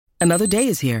Another day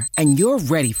is here, and you're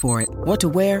ready for it. What to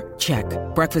wear? Check.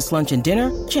 Breakfast, lunch, and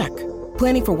dinner? Check.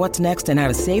 Planning for what's next and how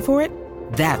to save for it?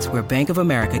 That's where Bank of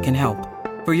America can help.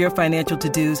 For your financial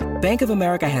to-dos, Bank of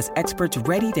America has experts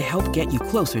ready to help get you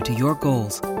closer to your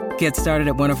goals. Get started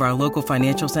at one of our local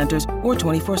financial centers or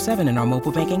 24/7 in our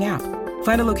mobile banking app.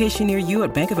 Find a location near you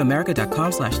at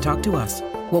bankofamerica.com/talktous.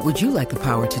 What would you like the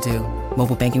power to do?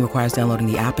 Mobile banking requires downloading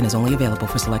the app and is only available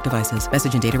for select devices.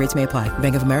 Message and data rates may apply.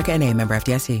 Bank of America N.A., member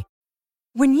FDIC.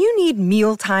 When you need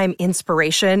mealtime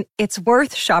inspiration, it's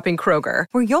worth shopping Kroger,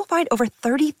 where you'll find over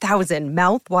 30,000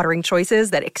 mouth-watering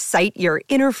choices that excite your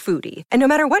inner foodie. And no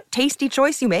matter what tasty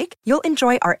choice you make, you'll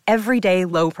enjoy our everyday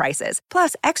low prices,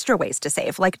 plus extra ways to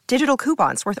save, like digital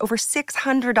coupons worth over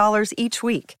 $600 each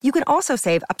week. You can also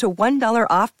save up to $1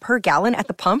 off per gallon at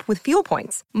the pump with fuel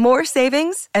points. More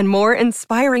savings and more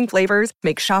inspiring flavors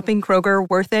make shopping Kroger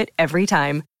worth it every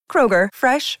time. Kroger,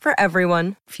 fresh for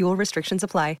everyone. Fuel restrictions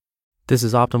apply. This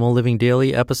is Optimal Living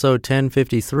Daily, episode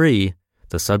 1053,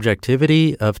 The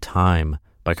Subjectivity of Time,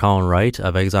 by Colin Wright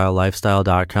of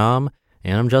ExileLifestyle.com,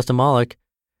 and I'm Justin Malik.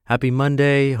 Happy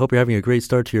Monday. Hope you're having a great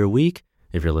start to your week,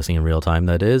 if you're listening in real time,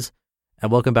 that is. And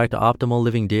welcome back to Optimal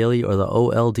Living Daily, or the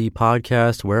OLD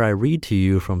podcast, where I read to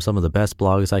you from some of the best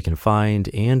blogs I can find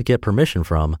and get permission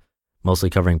from, mostly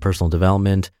covering personal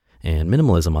development and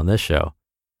minimalism on this show.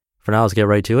 For now, let's get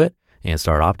right to it and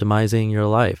start optimizing your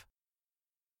life.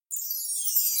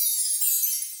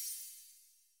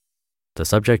 The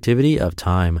Subjectivity of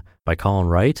Time, by Colin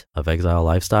Wright of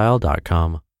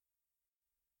ExileLifestyle.com.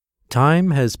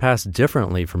 Time has passed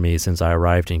differently for me since I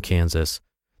arrived in Kansas.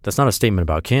 That's not a statement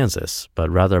about Kansas,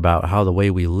 but rather about how the way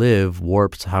we live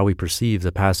warps how we perceive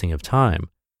the passing of time.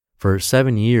 For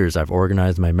 7 years, I've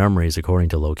organized my memories according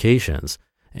to locations,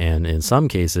 and in some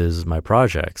cases, my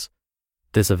projects.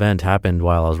 This event happened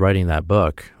while I was writing that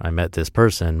book. I met this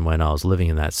person when I was living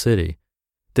in that city.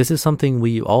 This is something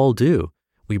we all do.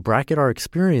 We bracket our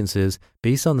experiences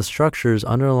based on the structures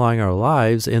underlying our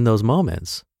lives in those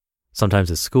moments. Sometimes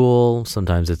it's school,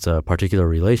 sometimes it's a particular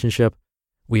relationship.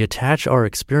 We attach our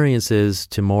experiences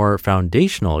to more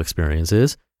foundational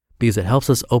experiences because it helps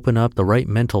us open up the right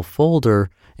mental folder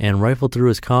and rifle through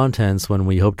its contents when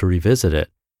we hope to revisit it.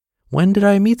 When did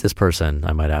I meet this person?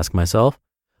 I might ask myself.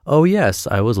 Oh yes,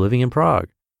 I was living in Prague.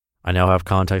 I now have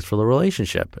context for the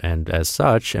relationship, and as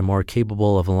such, am more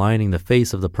capable of aligning the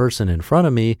face of the person in front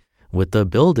of me with the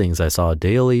buildings I saw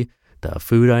daily, the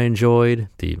food I enjoyed,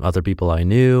 the other people I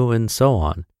knew, and so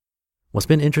on. What's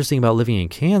been interesting about living in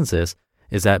Kansas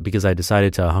is that because I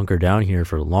decided to hunker down here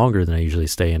for longer than I usually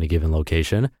stay in a given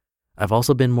location, I've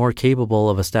also been more capable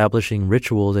of establishing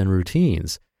rituals and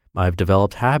routines. I've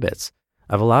developed habits.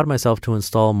 I've allowed myself to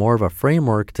install more of a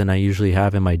framework than I usually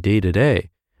have in my day-to-day,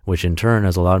 which in turn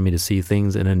has allowed me to see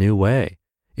things in a new way.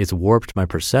 It's warped my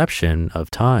perception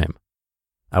of time.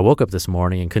 I woke up this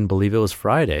morning and couldn't believe it was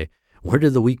Friday. Where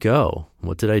did the week go?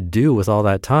 What did I do with all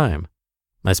that time?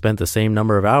 I spent the same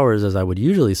number of hours as I would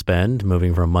usually spend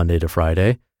moving from Monday to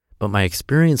Friday, but my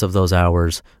experience of those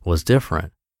hours was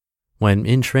different. When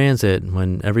in transit,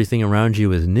 when everything around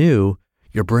you is new,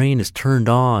 your brain is turned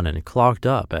on and clocked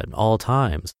up at all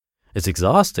times. It's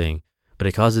exhausting, but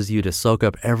it causes you to soak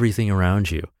up everything around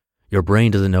you. Your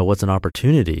brain doesn't know what's an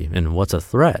opportunity and what's a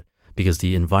threat because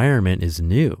the environment is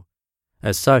new.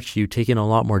 As such, you take in a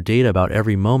lot more data about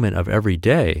every moment of every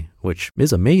day, which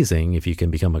is amazing if you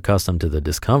can become accustomed to the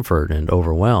discomfort and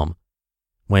overwhelm.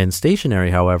 When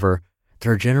stationary, however,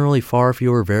 there are generally far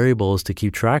fewer variables to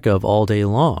keep track of all day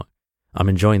long. I'm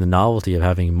enjoying the novelty of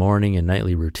having morning and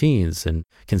nightly routines and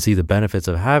can see the benefits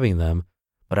of having them,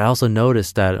 but I also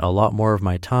noticed that a lot more of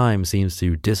my time seems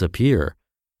to disappear.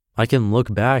 I can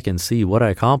look back and see what I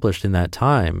accomplished in that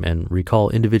time and recall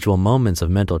individual moments of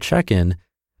mental check-in,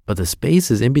 but the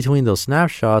spaces in between those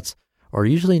snapshots are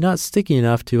usually not sticky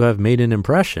enough to have made an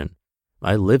impression.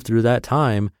 I lived through that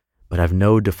time, but have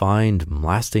no defined,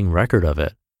 lasting record of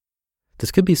it.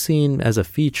 This could be seen as a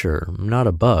feature, not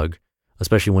a bug,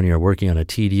 especially when you're working on a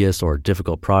tedious or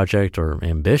difficult project or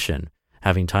ambition.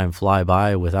 Having time fly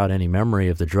by without any memory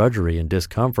of the drudgery and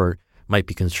discomfort might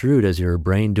be construed as your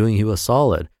brain doing you a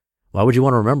solid. Why would you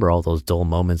want to remember all those dull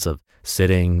moments of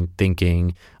sitting,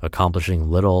 thinking,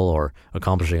 accomplishing little or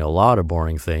accomplishing a lot of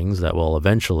boring things that will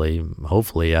eventually,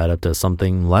 hopefully, add up to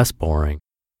something less boring?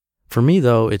 For me,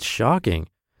 though, it's shocking.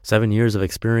 7 years of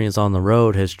experience on the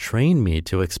road has trained me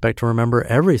to expect to remember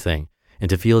everything and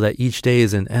to feel that each day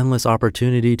is an endless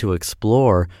opportunity to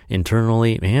explore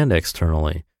internally and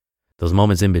externally. Those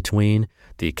moments in between,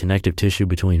 the connective tissue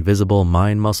between visible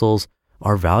mind muscles,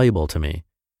 are valuable to me.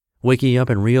 Waking up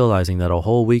and realizing that a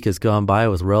whole week has gone by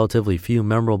with relatively few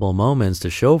memorable moments to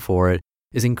show for it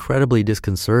is incredibly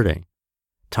disconcerting.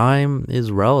 Time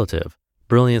is relative.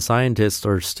 Brilliant scientists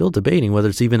are still debating whether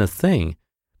it's even a thing,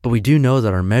 but we do know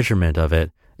that our measurement of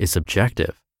it is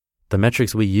subjective. The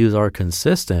metrics we use are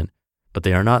consistent, but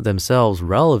they are not themselves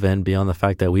relevant beyond the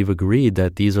fact that we've agreed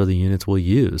that these are the units we'll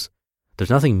use. There's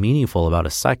nothing meaningful about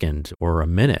a second or a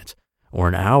minute or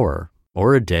an hour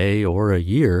or a day or a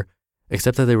year,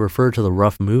 except that they refer to the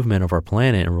rough movement of our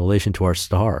planet in relation to our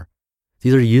star.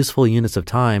 These are useful units of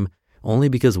time only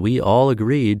because we all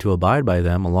agreed to abide by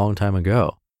them a long time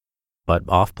ago. But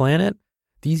off-planet,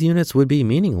 these units would be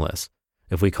meaningless.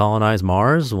 If we colonize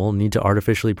Mars, we'll need to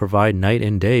artificially provide night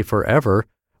and day forever,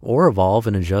 or evolve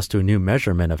and adjust to a new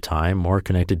measurement of time more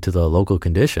connected to the local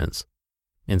conditions.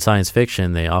 In science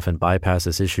fiction, they often bypass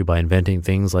this issue by inventing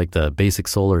things like the basic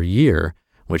solar year,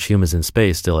 which humans in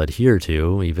space still adhere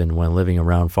to, even when living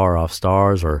around far-off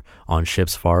stars or on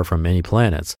ships far from many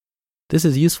planets. This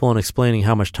is useful in explaining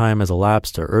how much time has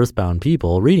elapsed to Earthbound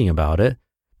people reading about it,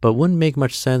 but wouldn't make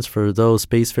much sense for those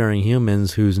spacefaring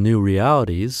humans whose new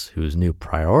realities, whose new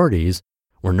priorities,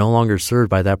 were no longer served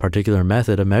by that particular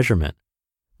method of measurement.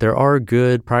 There are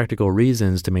good practical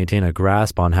reasons to maintain a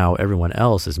grasp on how everyone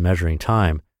else is measuring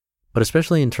time, but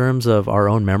especially in terms of our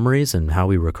own memories and how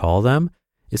we recall them,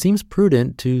 it seems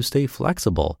prudent to stay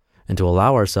flexible and to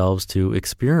allow ourselves to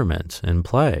experiment and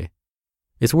play.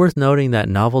 It's worth noting that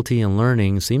novelty in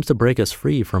learning seems to break us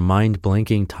free from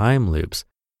mind-blanking time loops.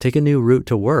 Take a new route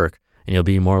to work, and you'll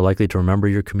be more likely to remember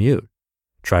your commute.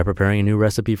 Try preparing a new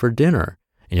recipe for dinner,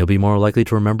 and you'll be more likely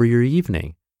to remember your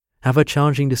evening. Have a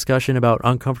challenging discussion about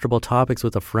uncomfortable topics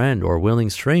with a friend or willing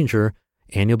stranger,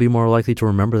 and you'll be more likely to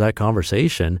remember that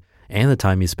conversation and the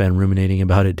time you spend ruminating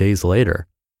about it days later.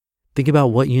 Think about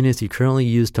what units you currently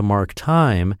use to mark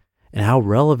time and how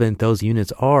relevant those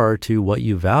units are to what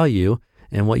you value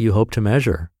and what you hope to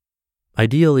measure.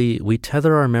 Ideally, we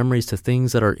tether our memories to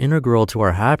things that are integral to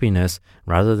our happiness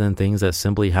rather than things that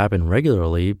simply happen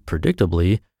regularly,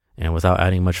 predictably, and without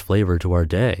adding much flavor to our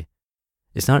day.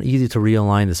 It's not easy to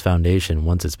realign this foundation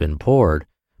once it's been poured,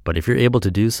 but if you're able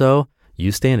to do so,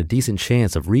 you stand a decent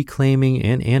chance of reclaiming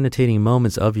and annotating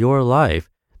moments of your life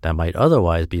that might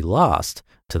otherwise be lost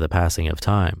to the passing of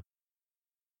time.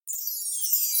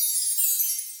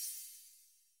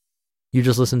 You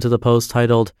just listened to the post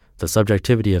titled The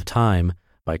Subjectivity of Time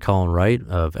by Colin Wright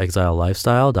of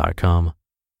ExileLifestyle.com.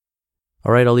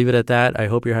 All right, I'll leave it at that. I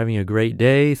hope you're having a great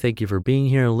day. Thank you for being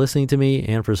here and listening to me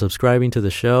and for subscribing to the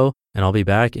show. And I'll be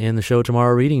back in the show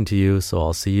tomorrow reading to you. So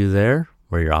I'll see you there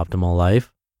where your optimal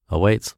life awaits.